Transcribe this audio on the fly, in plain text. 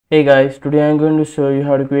Hey guys, today I'm going to show you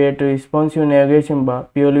how to create a responsive navigation bar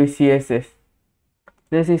purely CSS.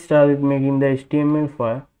 Let's start with making the HTML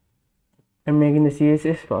file and making the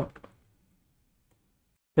CSS file.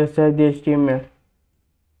 Let's start the HTML.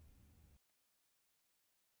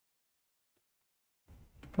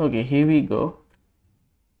 Okay, here we go.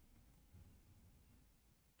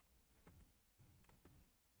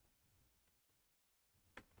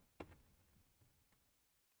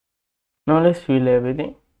 Now let's fill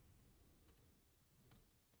everything.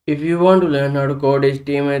 If you want to learn how to code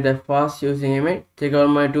HTML that fast using image, check out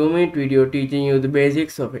my 2-minute video teaching you the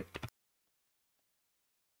basics of it.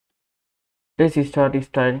 Let's start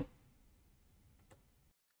styling.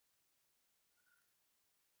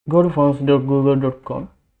 Go to fonts.google.com,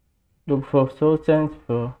 look for source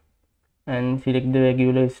transfer and select the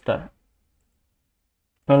regular style.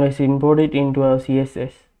 Now let's import it into our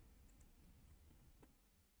CSS.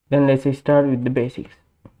 Then let's start with the basics.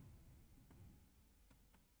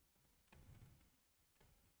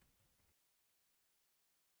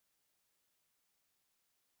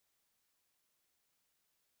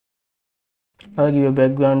 I'll give a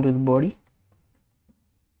background to the body.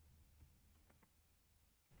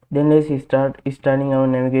 Then let's start styling our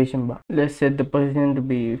navigation bar. Let's set the position to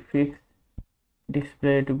be fixed,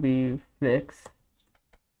 display to be flex,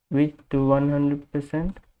 width to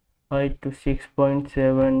 100%, height to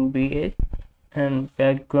 6.7 bh, and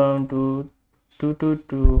background to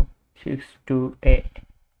 22262A.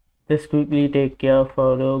 Let's quickly take care of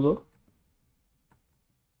our logo.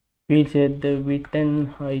 We'll set the width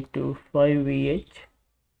and height to 5 vh.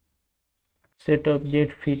 Set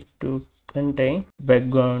object fit to contain,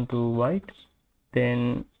 background to white,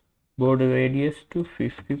 then border radius to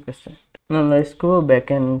 50%. Now let's go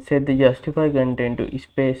back and set the justify content to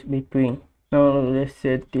space between. Now let's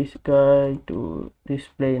set this guy to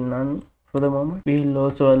display none for the moment. We'll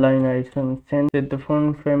also align icons and set the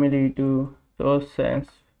font family to source sans.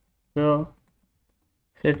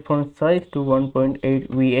 Set font size to 1.8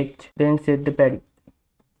 vh, then set the padding.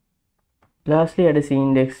 Lastly, add a C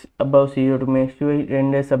index above 0 to make sure it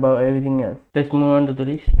renders above everything else. Let's move on to the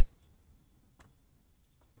list.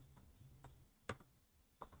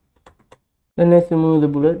 Then let's remove the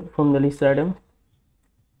bullet from the list item.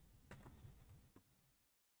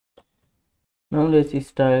 Now let's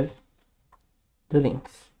style the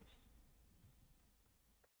links.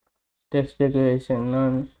 Text decoration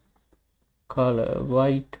none, color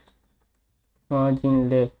white, margin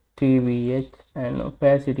left 3 vh, and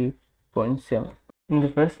opacity 0.7. In the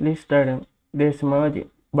first list item, there's margin,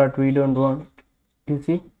 but we don't want it. You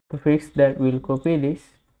see, to fix that, we'll copy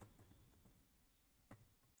this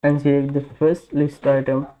and select the first list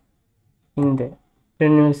item in there.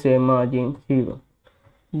 Then we'll say margin 0.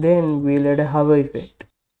 Then we'll add a hover effect.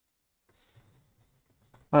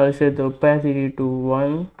 I'll set the opacity to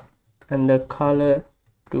 1 and the color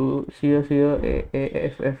to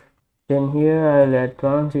 00AAFF. Then here I'll add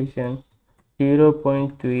transition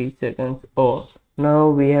 0.3 seconds or. Now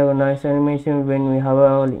we have a nice animation when we hover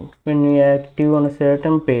our link. When we are active on a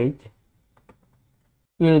certain page,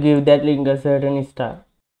 we'll give that link a certain style.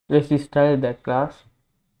 Let's style that class.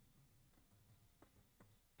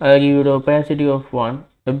 I'll give it opacity of 1.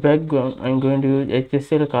 The background, I'm going to use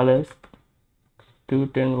HSL colors to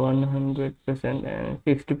 100% and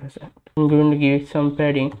 60%. I'm going to give it some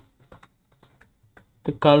padding.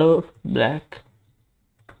 The color of black,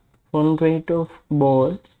 font weight of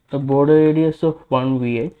bold, a border radius of 1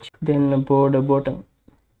 vh, then a border bottom.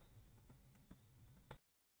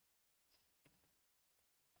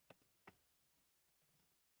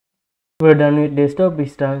 We're done with desktop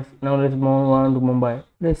styles. Now let's move on to mobile.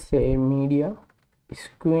 Let's say media,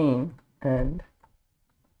 screen, and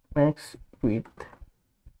max width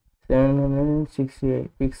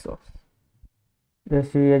 768 pixels.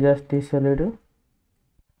 Let's readjust this a little.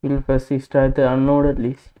 We'll first start the unloaded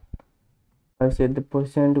list. I set the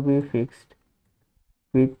position to be fixed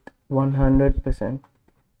with 100%,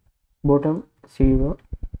 bottom 0,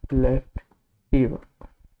 left 0.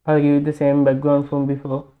 I'll give it the same background from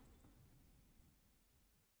before.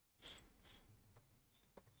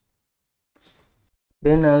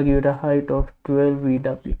 Then I'll give it a height of 12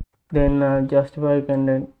 VW. Then I'll justify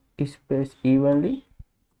content space evenly.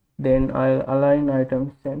 Then I'll align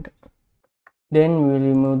items center. Then we'll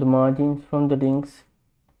remove the margins from the links.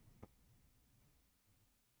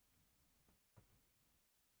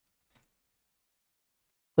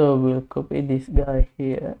 So we'll copy this guy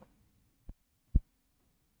here.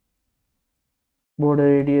 Border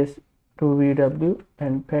radius 2 VW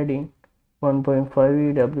and padding 1.5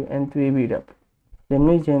 VW and 3 VW. Then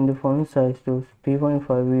we change the font size to 3.5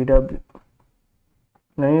 VW.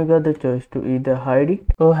 Now you got the choice to either hide it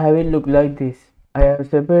or have it look like this. I have a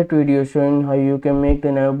separate video showing how you can make the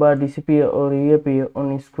navbar disappear or reappear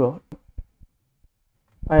on a scroll.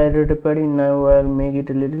 I added a padding. Now I'll make it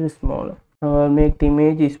a little smaller. Now I'll make the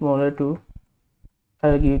image smaller too.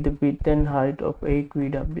 I'll give the width and height of 8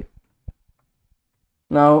 VW.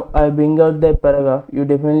 Now I'll bring out the paragraph you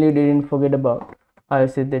definitely didn't forget about. I'll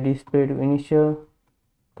set the display to initial,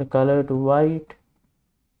 the color to white,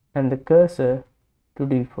 and the cursor to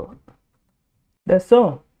default. That's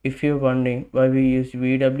all. If you're wondering why we use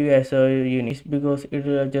VW as a unit, it's because it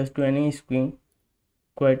will adjust to any screen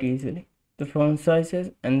quite easily. The font sizes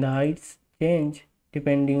and the heights change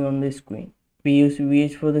depending on the screen. We use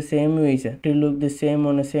VH for the same reason, to look the same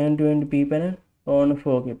on a 720p panel or on a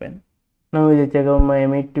 4K panel. Now either check out my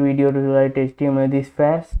M8 video to write HTML this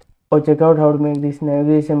fast, or check out how to make this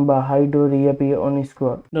navigation bar hide or reappear on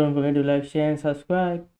scroll. Don't forget to like, share and subscribe.